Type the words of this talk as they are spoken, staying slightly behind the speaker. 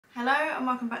Hello and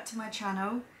welcome back to my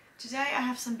channel. Today I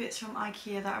have some bits from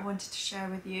Ikea that I wanted to share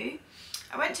with you.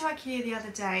 I went to Ikea the other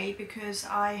day because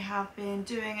I have been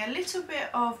doing a little bit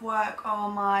of work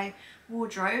on my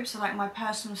wardrobe, so like my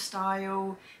personal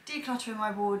style, decluttering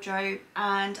my wardrobe,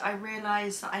 and I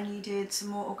realised that I needed some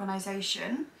more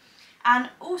organisation. And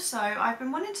also I've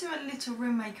been wanting to do a little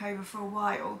room makeover for a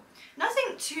while.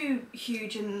 Nothing too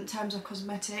huge in terms of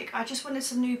cosmetic, I just wanted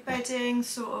some new bedding,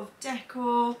 sort of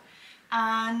decor,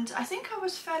 and I think I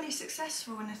was fairly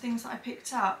successful in the things that I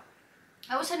picked up.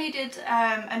 I also needed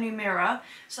a new mirror,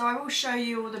 so I will show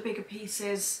you all the bigger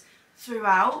pieces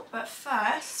throughout, but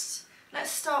first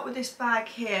let's start with this bag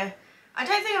here. I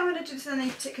don't think I'm going to do this in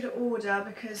any particular order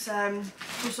because it's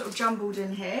all sort of jumbled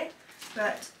in here,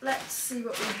 but let's see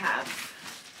what we have.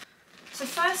 So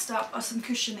first up are some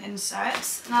cushion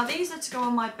inserts. Now these are to go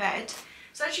on my bed.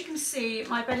 So as you can see,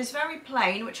 my bed is very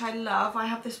plain, which I love. I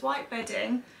have this white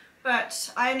bedding,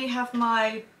 but I only have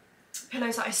my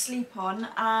pillows that I sleep on,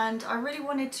 and I really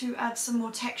wanted to add some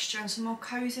more texture and some more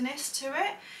coziness to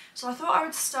it. So I thought I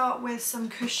would start with some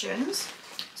cushions.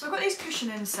 So I've got these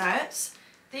cushion inserts.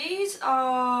 These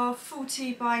are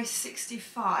 40 by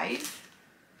 65.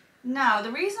 Now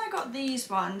the reason I got these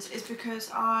ones is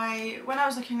because when I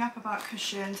was looking up about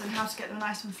cushions and how to get them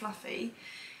nice and fluffy,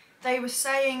 they were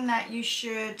saying that you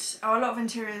should, or a lot of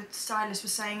interior stylists were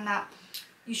saying that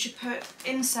you should put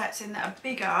inserts in that are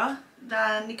bigger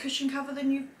than the cushion cover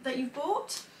that you've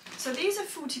bought. So these are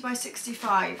 40 by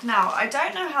 65. Now I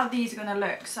don't know how these are going to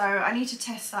look, so I need to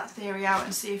test that theory out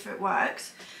and see if it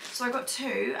works. So I got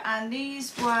two, and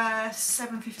these were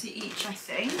 £7.50 each, I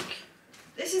think.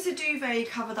 This is a duvet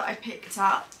cover that I picked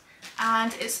up,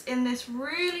 and it's in this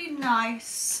really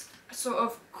nice sort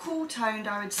of cool toned,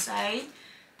 I would say,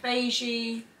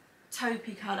 beigey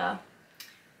taupey colour.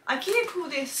 Ikea call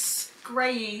this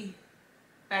grey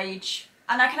beige,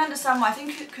 and I can understand why. I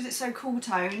think because it's so cool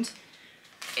toned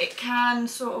it can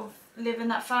sort of live in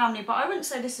that family, but I wouldn't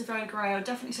say this is very grey. I would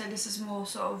definitely say this is more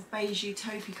sort of beigey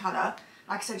taupey colour.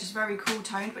 Like I said, just very cool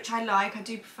toned, which I like. I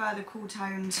do prefer the cool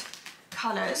toned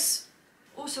colours.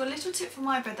 Also, a little tip for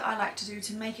my bed that I like to do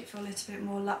to make it feel a little bit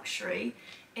more luxury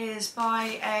is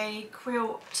buy a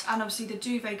quilt and obviously the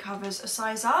duvet covers a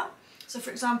size up. So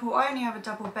for example, I only have a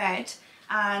double bed,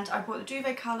 and I bought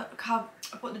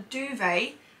the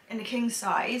duvet in the king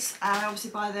size, and I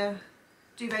obviously buy the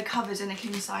duvet covers in the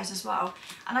king size as well.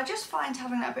 And I just find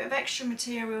having that bit of extra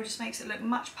material just makes it look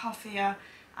much puffier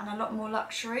and a lot more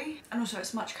luxury, and also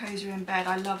it's much cozier in bed.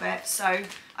 I love it. So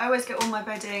I always get all my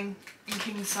bedding in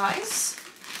king size.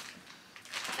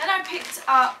 Then I picked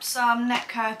up some neck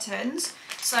curtains.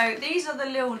 So these are the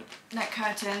little neck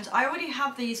curtains. I already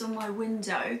have these on my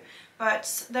window,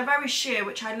 but they're very sheer,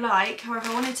 which I like. However,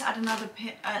 I wanted to add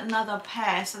another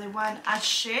pair so they weren't as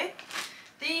sheer.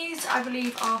 These, I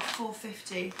believe, are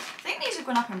 £4.50. I think these have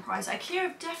gone up in price. Ikea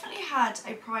have definitely had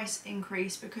a price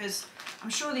increase because I'm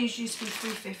sure these used to be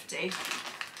 £3.50,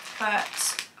 but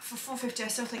for £4.50 I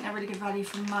still think they're really good value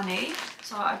for money,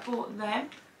 so I bought them.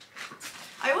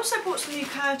 I also bought some new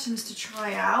curtains to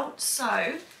try out.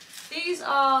 So these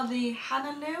are the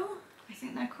Hanalil, I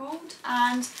think they're called,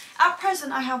 and at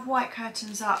present I have white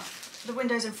curtains up. The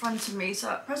window's in front of me, so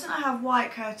at present I have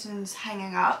white curtains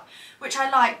hanging up, which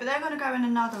I like, but they're going to go in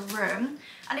another room.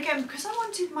 And again, because I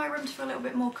wanted my room to feel a little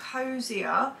bit more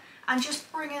cozier and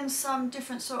just bring in some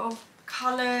different sort of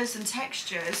colours and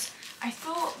textures, I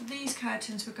thought these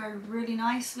curtains would go really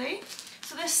nicely.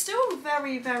 So they're still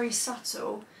very, very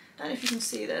subtle. I don't know if you can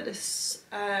see that this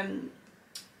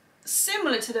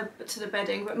similar to the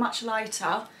bedding, but much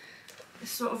lighter. This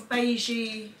sort of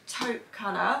beigey taupe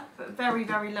colour, but very,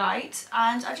 very light.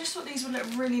 And I just thought these would look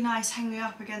really nice hanging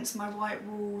up against my white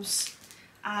walls.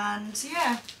 And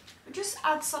yeah, it just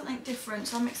adds something different,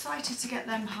 so I'm excited to get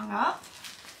them hung up.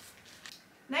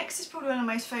 Next is probably one of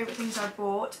my most favourite things I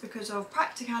bought because of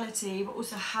practicality, but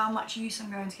also how much use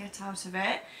I'm going to get out of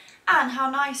it and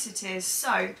how nice it is.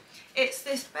 So it's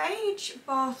this beige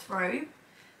bathrobe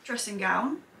dressing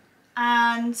gown.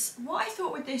 And what I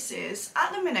thought with this is,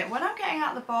 at the minute when I'm getting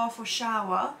out of the bath or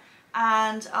shower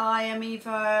and I am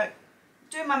either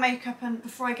doing my makeup and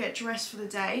before I get dressed for the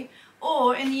day,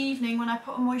 or in the evening when I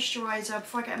put on moisturiser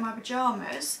before I get in my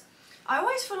pyjamas, I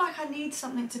always feel like I need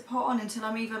something to put on until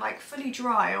I'm either like fully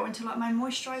dry or until like my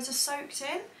moisturiser's soaked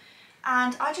in.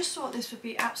 And I just thought this would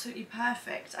be absolutely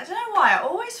perfect. I don't know why, I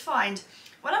always find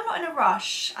when I'm not in a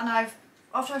rush and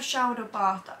after I've showered or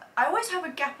bathed, I always have a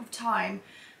gap of time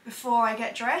before I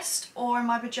get dressed or in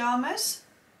my pyjamas,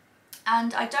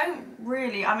 and I don't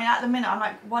really, I mean at the minute I'm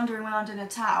like wandering around in a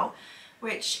towel,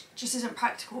 which just isn't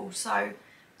practical, so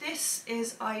this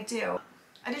is ideal.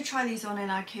 I did try these on in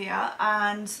Ikea,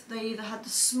 and they either had the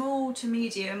small to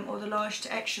medium or the large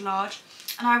to extra large,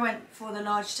 and I went for the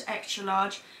large to extra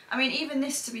large. I mean, even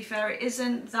this, to be fair, it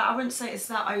isn't that, I wouldn't say it's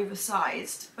that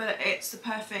oversized, but it's the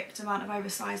perfect amount of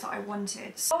oversized that I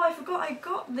wanted. Oh, I forgot I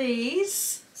got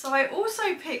these. So I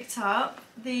also picked up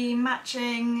the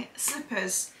matching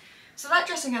slippers. So that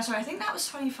dressing gown, sorry, I think that was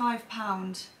 £25.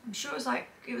 I'm sure it was like,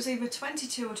 it was either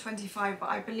 22 or 25, but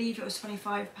I believe it was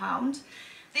 £25.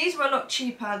 These were a lot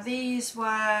cheaper. These were,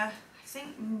 I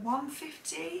think,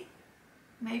 150,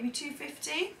 maybe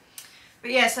 250.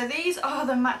 But yeah, so these are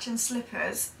the matching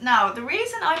slippers. Now, the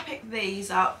reason I picked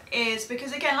these up is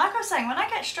because, again, like I was saying, when I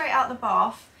get straight out the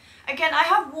bath, again, I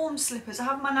have warm slippers. I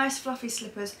have my nice fluffy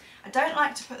slippers. I don't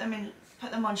like to put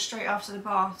them on straight after the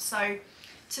bath. So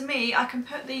to me, I can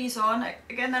put these on.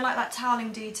 Again, they're like that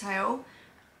toweling detail.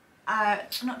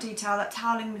 That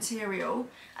toweling material,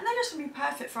 and they're just going to be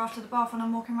perfect for after the bath when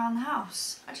I'm walking around the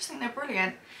house. I just think they're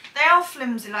brilliant. They are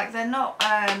flimsy, like they're not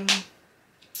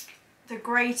the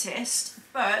greatest,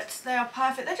 but they are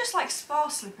perfect. They're just like spa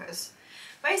slippers.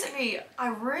 Basically, I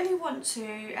really want to,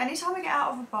 anytime I get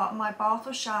out of my bath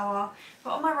or shower,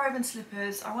 put on my robe and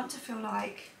slippers, I want to feel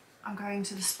like I'm going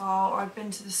to the spa, or I've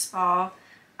been to the spa.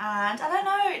 And I don't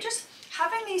know, just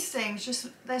having these things,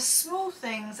 they're small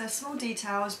things, they're small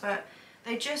details, but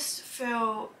they just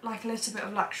feel like a little bit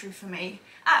of luxury for me,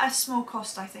 at a small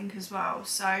cost, I think, as well.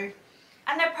 So,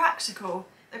 and they're practical,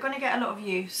 they're going to get a lot of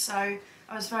use, so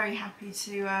I was very happy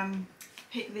to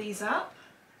pick these up.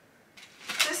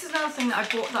 This is another thing that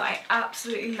I bought that I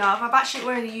absolutely love. I've actually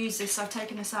already used this, so I've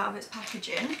taken this out of its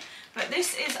packaging, but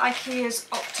this is Ikea's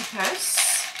Octopus.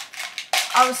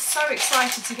 I was so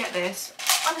excited to get this.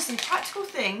 Honestly, practical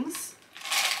things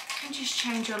can just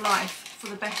change your life for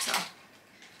the better.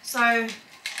 So,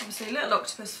 obviously a little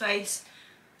octopus face,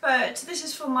 but this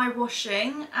is for my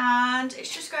washing, and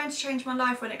it's just going to change my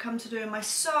life when it comes to doing my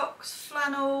socks,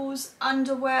 flannels,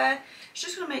 underwear. It's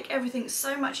just going to make everything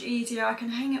so much easier. I can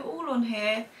hang it all on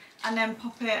here and then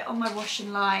pop it on my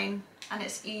washing line, and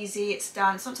it's easy, it's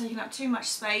done. It's not taking up too much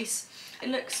space. It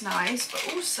looks nice,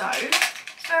 but also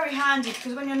it's very handy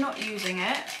because when you're not using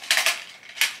it,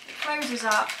 closes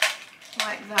up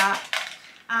like that,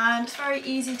 and it's very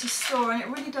easy to store, and it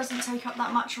really doesn't take up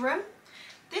that much room.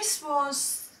 This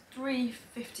was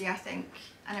 £3.50, I think,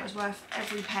 and it was worth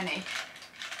every penny.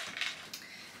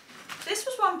 This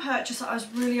was one purchase that I was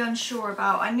really unsure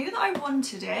about. I knew that I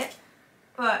wanted it,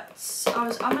 but I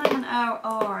was umming and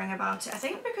ahhing about it. I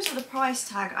think because of the price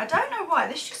tag. I don't know why,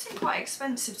 this just seemed quite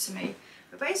expensive to me.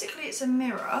 But basically it's a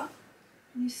mirror.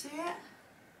 Can you see it?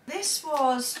 This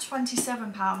was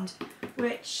 £27,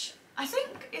 which I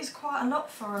think is quite a lot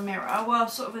for a mirror. Well,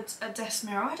 sort of a desk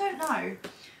mirror, I don't know.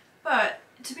 But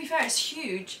to be fair, it's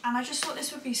huge, and I just thought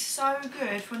this would be so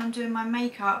good for when I'm doing my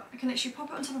makeup. I can literally pop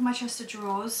it on top of my chest of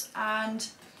drawers, and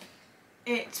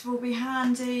it will be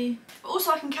handy. But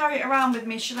also I can carry it around with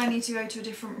me should I need to go to a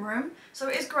different room. So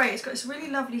it is great. It's got this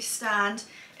really lovely stand.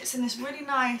 It's in this really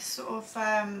nice sort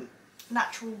of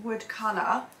natural wood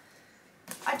colour.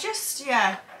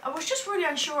 Yeah, I was just really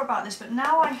unsure about this, but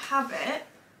now I have it,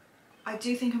 I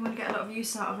do think I'm going to get a lot of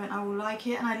use out of it, and I will like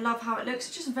it, and I love how it looks.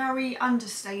 It's just very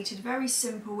understated, very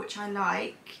simple, which I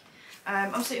like.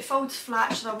 Obviously it folds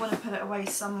flat, so I want to put it away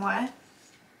somewhere.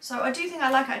 So I do think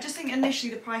I like it. I just think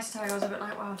initially the price tag I was a bit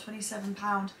like, wow,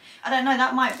 £27. I don't know,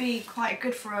 that might be quite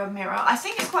good for a mirror. I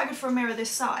think it's quite good for a mirror this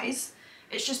size.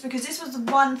 It's just because this was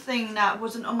the one thing that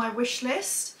wasn't on my wish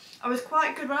list. I was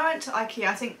quite good when I went to Ikea.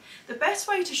 I think the best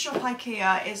way to shop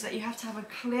Ikea is that you have to have a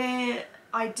clear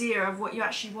idea of what you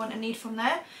actually want and need from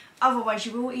there. Otherwise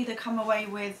you will either come away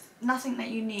with nothing that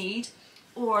you need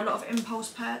or a lot of impulse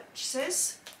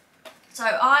purchases. So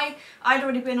I'd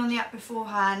already been on the app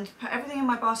beforehand, put everything in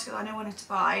my basket that I knew I wanted to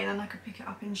buy, and then I could pick it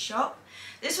up in shop.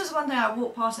 This was one thing I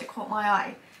walked past that caught my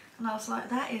eye, and I was like,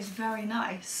 that is very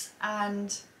nice.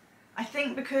 And I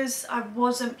think because I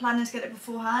wasn't planning to get it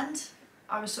beforehand,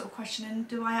 I was sort of questioning,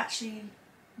 do I actually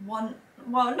want,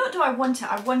 well, not do I want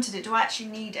it, I wanted it, do I actually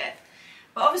need it?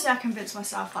 But obviously I convinced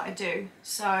myself that I do.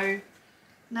 So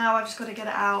now I've just got to get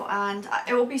it out, and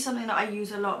it will be something that I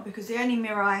use a lot because the only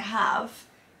mirror I have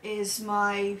is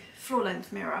my floor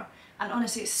length mirror. And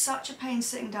honestly, it's such a pain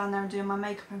sitting down there and doing my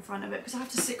makeup in front of it because I have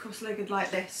to sit cross-legged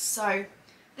like this. So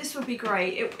this would be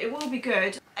great. It will be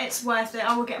good. It's worth it.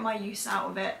 I will get my use out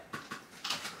of it.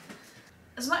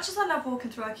 As much as I love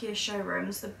walking through Ikea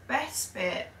showrooms, the best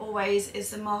bit always is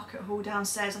the market hall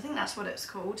downstairs. I think that's what it's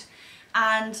called.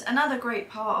 And another great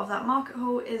part of that market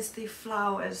hall is the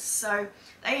flowers. So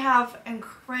they have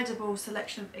incredible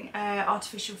selection of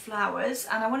artificial flowers,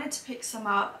 and I wanted to pick some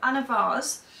up, and a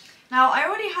vase. Now I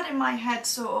already had in my head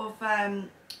sort of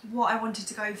what I wanted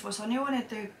to go for, so I knew I wanted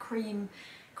the cream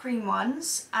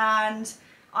ones, and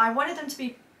I wanted them to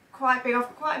be quite big. I've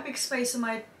got quite a big space on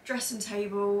my dressing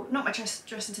table, not my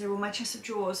dressing table, my chest of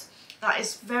drawers that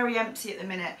is very empty at the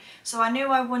minute. So I knew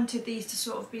I wanted these to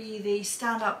sort of be the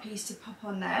stand-up piece to pop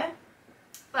on there.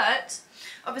 But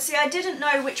obviously I didn't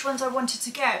know which ones I wanted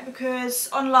to get,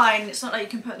 because online it's not like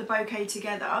you can put the bouquet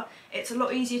together. It's a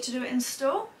lot easier to do it in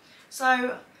store. So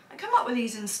I come up with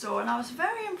these in store, and I was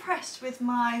very impressed with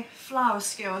my flower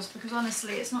skills, because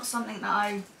honestly it's not something that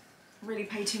I really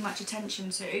pay too much attention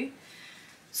to.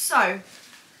 So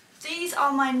these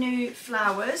are my new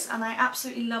flowers and I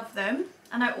absolutely love them,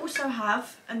 and I also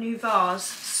have a new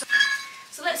vase.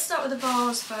 So let's start with the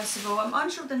vase first of all. I'm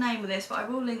unsure of the name of this, but I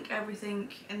will link everything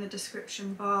in the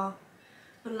description bar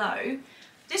below.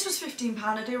 This was £15,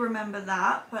 I do remember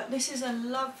that, but this is a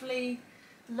lovely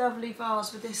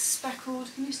vase with this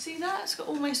speckled, can you see that? It's got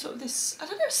almost sort of this, I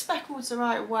don't know if speckled's the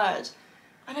right word,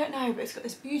 I don't know, but it's got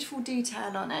this beautiful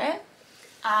detail on it,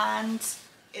 and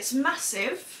it's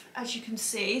massive, as you can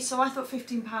see, so I thought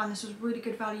 £15 this was really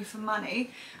good value for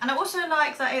money. And I also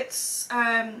like that it's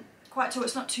quite tall,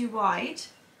 it's not too wide.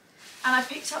 And I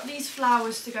picked up these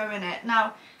flowers to go in it.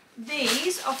 Now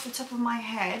these, off the top of my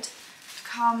head,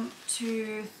 come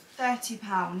to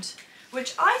 £30,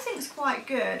 which I think is quite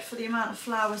good for the amount of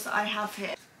flowers that I have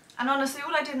here. And honestly,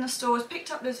 all I did in the store was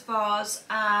picked up this vase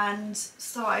and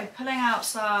started pulling out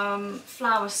some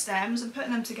flower stems and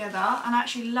putting them together, and I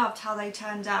actually loved how they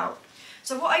turned out.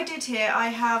 So what I did here, I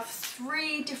have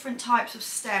 3 different types of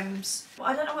stems. Well,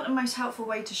 I don't know what the most helpful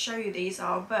way to show you these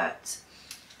are, but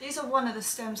these are one of the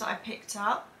stems that I picked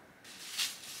up.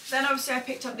 Then obviously I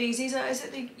picked up these. These are, is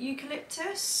it the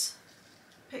eucalyptus?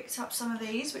 Picked up some of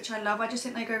these, which I love. I just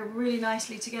think they go really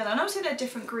nicely together, and obviously they're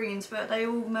different greens, but they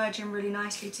all merge in really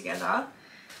nicely together.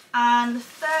 And the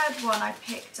third one I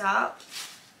picked up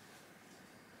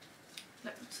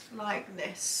looked like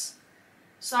this.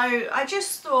 So I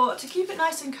just thought, to keep it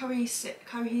nice and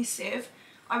cohesive,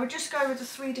 I would just go with the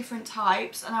 3 different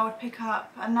types, and I would pick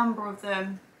up a number of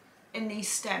them in these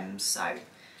stems. So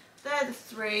they're the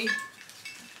 3.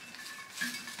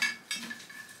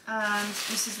 And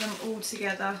this is them all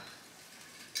together,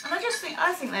 and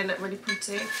I think they look really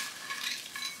pretty.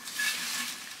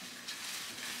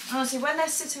 Honestly, when they're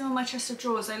sitting on my chest of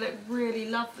drawers, they look really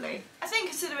lovely. I think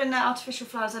considering they're artificial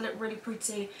flowers, they look really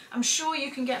pretty. I'm sure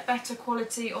you can get better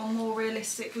quality or more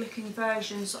realistic looking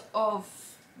versions of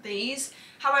these.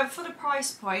 However, for the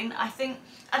price point, I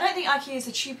don't think Ikea is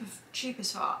the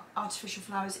cheapest for artificial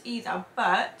flowers either,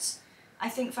 but I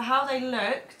think for how they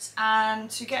looked, and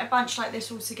to get a bunch like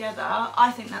this all together, I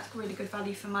think that's really good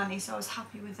value for money, so I was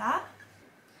happy with that.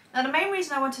 Now the main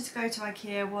reason I wanted to go to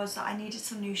Ikea was that I needed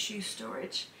some new shoe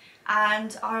storage,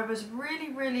 and I was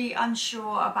really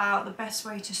unsure about the best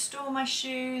way to store my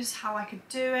shoes, how I could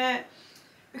do it,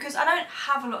 because I don't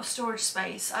have a lot of storage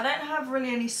space. I don't have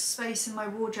really any space in my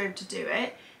wardrobe to do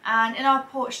it, and in our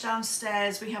porch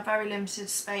downstairs we have very limited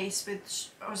space, which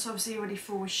was obviously already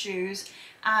full with shoes,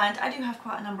 and I do have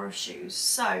quite a number of shoes,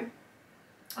 so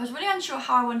I was really unsure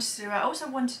how I wanted to do it. I also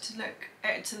wanted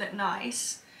it to look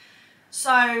nice,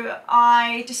 so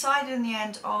I decided in the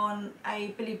end on a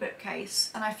Billy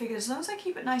bookcase, and I figured as long as I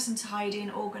keep it nice and tidy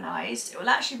and organised, it will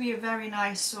actually be a very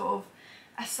nice sort of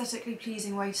aesthetically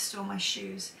pleasing way to store my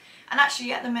shoes. And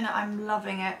actually at the minute I'm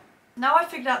loving it. Now I've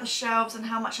figured out the shelves and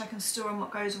how much I can store and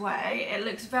what goes away, it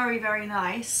looks very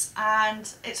nice, and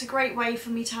it's a great way for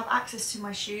me to have access to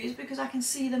my shoes because I can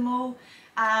see them all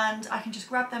and I can just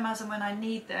grab them as and when I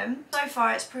need them. So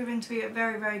far it's proving to be a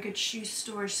very good shoe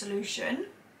storage solution.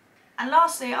 And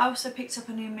lastly, I also picked up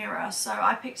a new mirror. So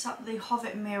I picked up the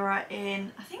Hobbit mirror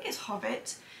in, I think it's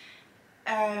Hobbit,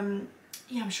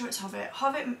 yeah, I'm sure it's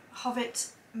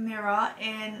Hobbit mirror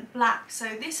in black.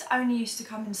 So this only used to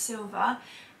come in silver,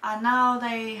 and now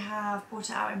they have brought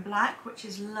it out in black, which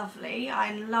is lovely.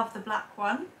 I love the black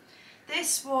one.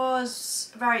 This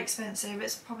was very expensive.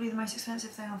 It's probably the most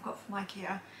expensive thing I've got from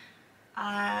Ikea.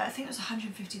 I think it was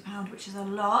 £150, which is a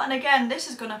lot. And again, this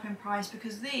has gone up in price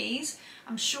because these,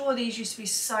 I'm sure these used to be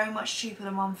so much cheaper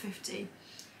than £150.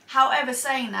 However,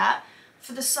 saying that,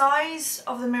 for the size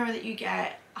of the mirror that you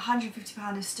get,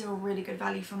 £150 is still really good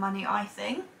value for money, I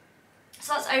think.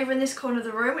 So that's over in this corner of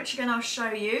the room, which again I'll show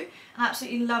you, and I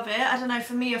absolutely love it. I don't know,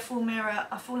 for me a full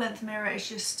length mirror is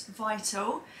just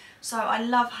vital. So I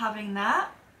love having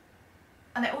that.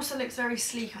 And it also looks very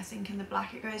sleek, I think, in the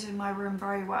black. It goes in my room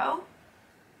very well.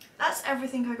 That's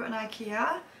everything I got in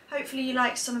Ikea. Hopefully you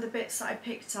liked some of the bits that I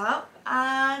picked up,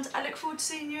 and I look forward to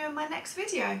seeing you in my next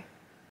video.